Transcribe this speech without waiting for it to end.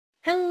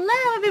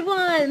Hello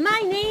everyone, my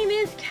name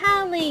is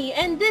Callie,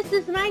 and this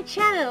is my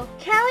channel,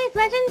 Callie's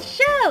Legend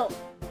Show!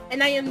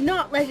 And I am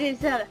not Legendary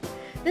Zelda.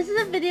 This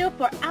is a video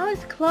for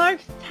Alice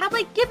Clark's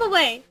tablet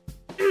giveaway!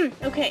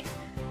 Okay,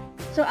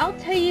 so I'll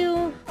tell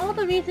you all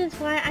the reasons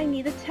why I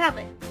need a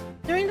tablet.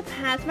 During the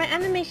past, my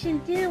animation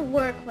didn't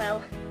work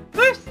well.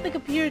 First, the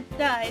computer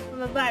died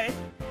from a virus.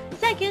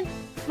 Second,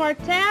 Smart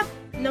Tab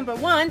number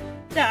 1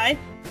 died.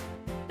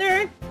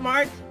 Third,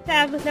 Smart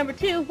Tab number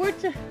 2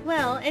 worked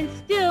well and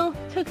still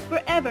took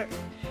forever.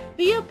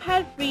 Video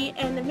pad free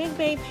and the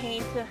MediBang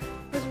paint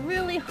was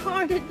really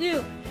hard to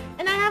do.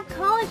 And I have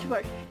college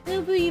work. It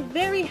will be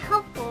very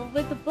helpful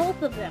with the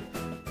both of them.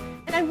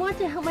 And I want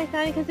to help my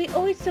family because they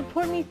always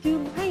support me through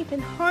life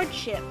and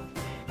hardship.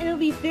 And it will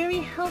be very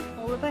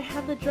helpful if I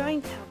have the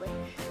drawing tablet.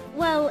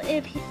 Well,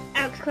 if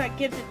Alex Clark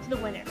gives it to the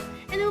winner.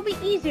 And it will be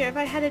easier if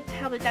I had a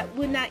tablet that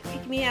would not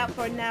kick me out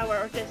for an hour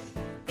or just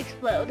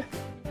explode.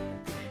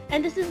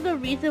 And this is the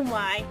reason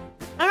why.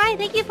 Alright,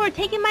 thank you for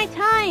taking my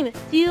time.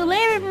 See you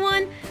later,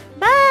 everyone.